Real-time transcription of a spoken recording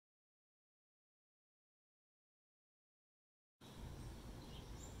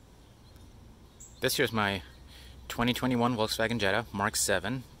This here's my 2021 Volkswagen Jetta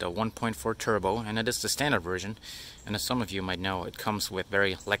MK7, the 1.4 turbo, and it is the standard version. And as some of you might know, it comes with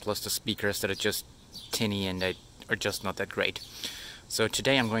very lackluster speakers that are just tinny and they are just not that great. So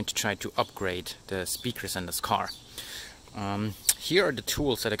today I'm going to try to upgrade the speakers in this car. Here are the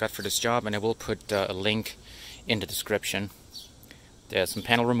tools that I got for this job, and I will put a link in the description. There's some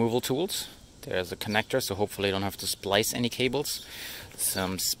panel removal tools. There's a connector, so hopefully I don't have to splice any cables.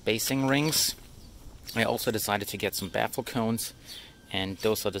 Some spacing rings. I also decided to get some baffle cones, and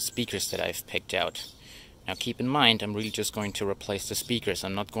those are the speakers that I've picked out. Now keep in mind, I'm really just going to replace the speakers.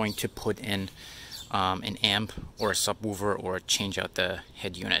 I'm not going to put in an amp or a subwoofer or change out the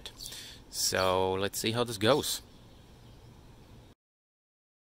head unit. So let's see how this goes.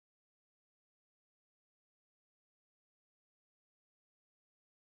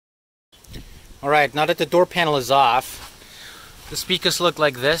 Alright, now that the door panel is off, the speakers look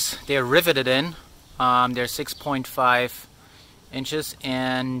like this. They're riveted in. They're 6.5 inches,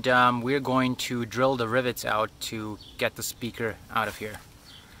 and we're going to drill the rivets out to get the speaker out of here.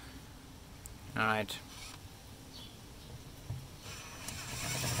 Alright.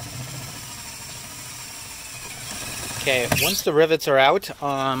 Okay, once the rivets are out,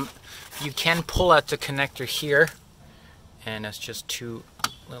 you can pull out the connector here, and that's just two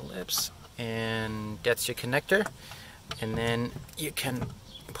little lips, and that's your connector. And then you can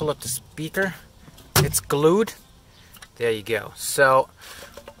pull up the speaker. It's glued. There you go. So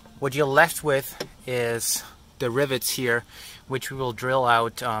what you're left with is the rivets here, which we will drill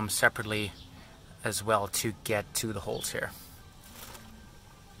out separately as well to get to the holes here.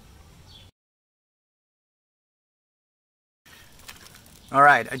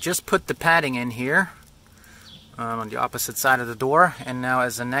 Alright, I just put the padding in here on the opposite side of the door, and now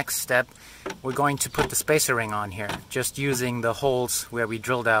as the next step we're going to put the spacer ring on here, just using the holes where we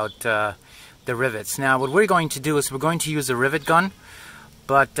drilled out the rivets. Now what we're going to do is we're going to use a rivet gun,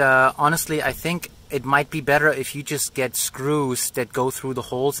 but honestly I think it might be better if you just get screws that go through the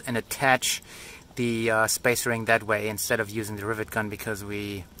holes and attach the spacer ring that way instead of using the rivet gun, because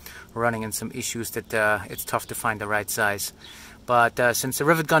we're running into some issues that it's tough to find the right size. But since the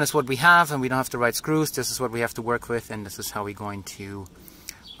rivet gun is what we have and we don't have the right screws, this is what we have to work with, and this is how we're going to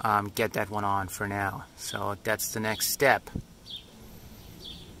get that one on for now. So that's the next step.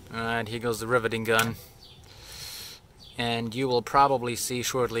 Alright, here goes the riveting gun. And you will probably see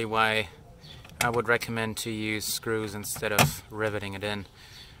shortly why I would recommend to use screws instead of riveting it in.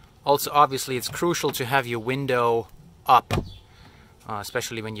 Also, obviously, it's crucial to have your window up,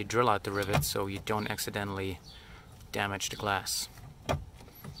 especially when you drill out the rivets, so you don't accidentally damage the glass.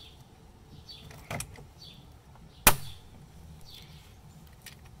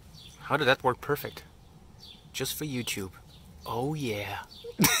 How did that work perfect? Just for YouTube. Oh yeah.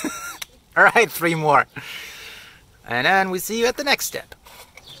 Alright, 3 more. And then we see you at the next step.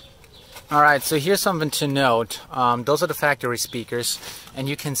 Alright, so here's something to note. Those are the factory speakers, and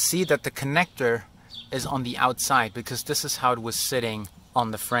you can see that the connector is on the outside because this is how it was sitting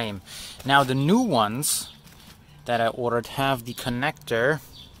on the frame. Now the new ones that I ordered have the connector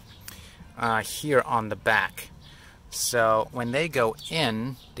here on the back. So when they go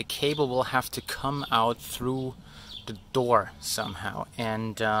in, the cable will have to come out through the door somehow,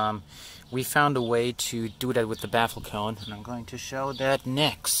 and we found a way to do that with the baffle cone, and I'm going to show that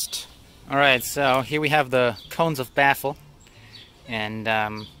next. Alright, so here we have the cones of baffle, and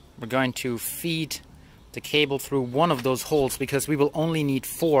we're going to feed the cable through one of those holes because we will only need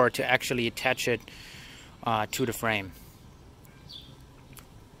 4 to actually attach it to the frame.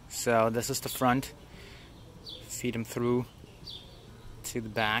 So this is the front. Feed them through to the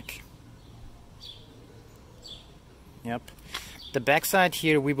back. Yep. The back side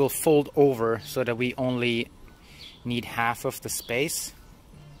here we will fold over so that we only need half of the space.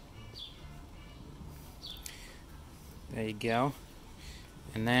 There you go.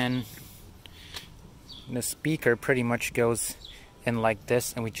 And then the speaker pretty much goes in like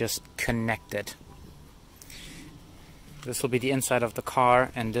this, and we just connect it. This will be the inside of the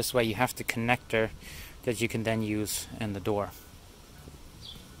car, and this way you have the connector that you can then use in the door.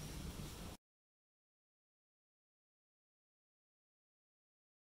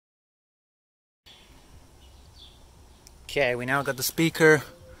 Okay, we now got the speaker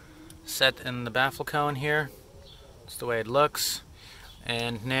set in the baffle cone here. That's the way it looks.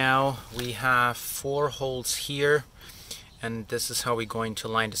 And now we have 4 holes here, and this is how we're going to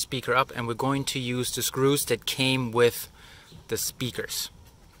line the speaker up, and we're going to use the screws that came with the speakers.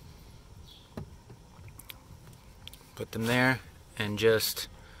 Put them there and just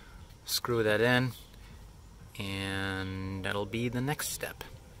screw that in, and that'll be the next step.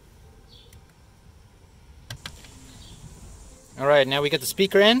 Alright, now we got the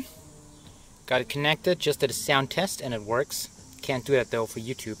speaker in. Got it connected, just did a sound test and it works. Can't do that though for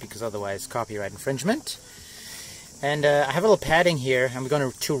YouTube because otherwise copyright infringement. And I have a little padding here. I'm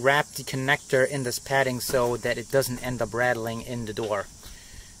going to wrap the connector in this padding so that it doesn't end up rattling in the door.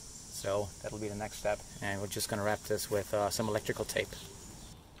 So that'll be the next step. And we're just going to wrap this with some electrical tape.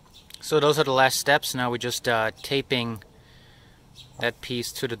 So those are the last steps. Now we're just taping that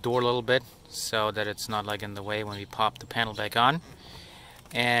piece to the door a little bit so that it's not like in the way when we pop the panel back on.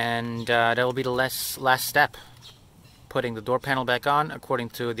 And that will be the last step. Putting the door panel back on according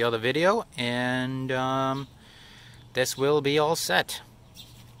to the other video. And this will be all set.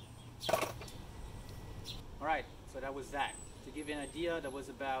 Alright, so that was that. To give you an idea, that was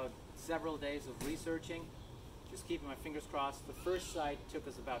about several days of researching. Just keeping my fingers crossed. The first site took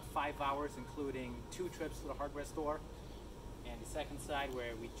us about 5 hours, including 2 trips to the hardware store. And the second side,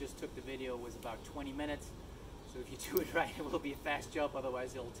 where we just took the video, was about 20 minutes. So if you do it right, it will be a fast job,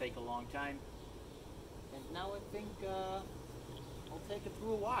 otherwise it'll take a long time. And now I think I'll take it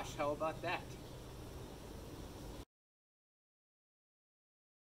through a wash. How about that?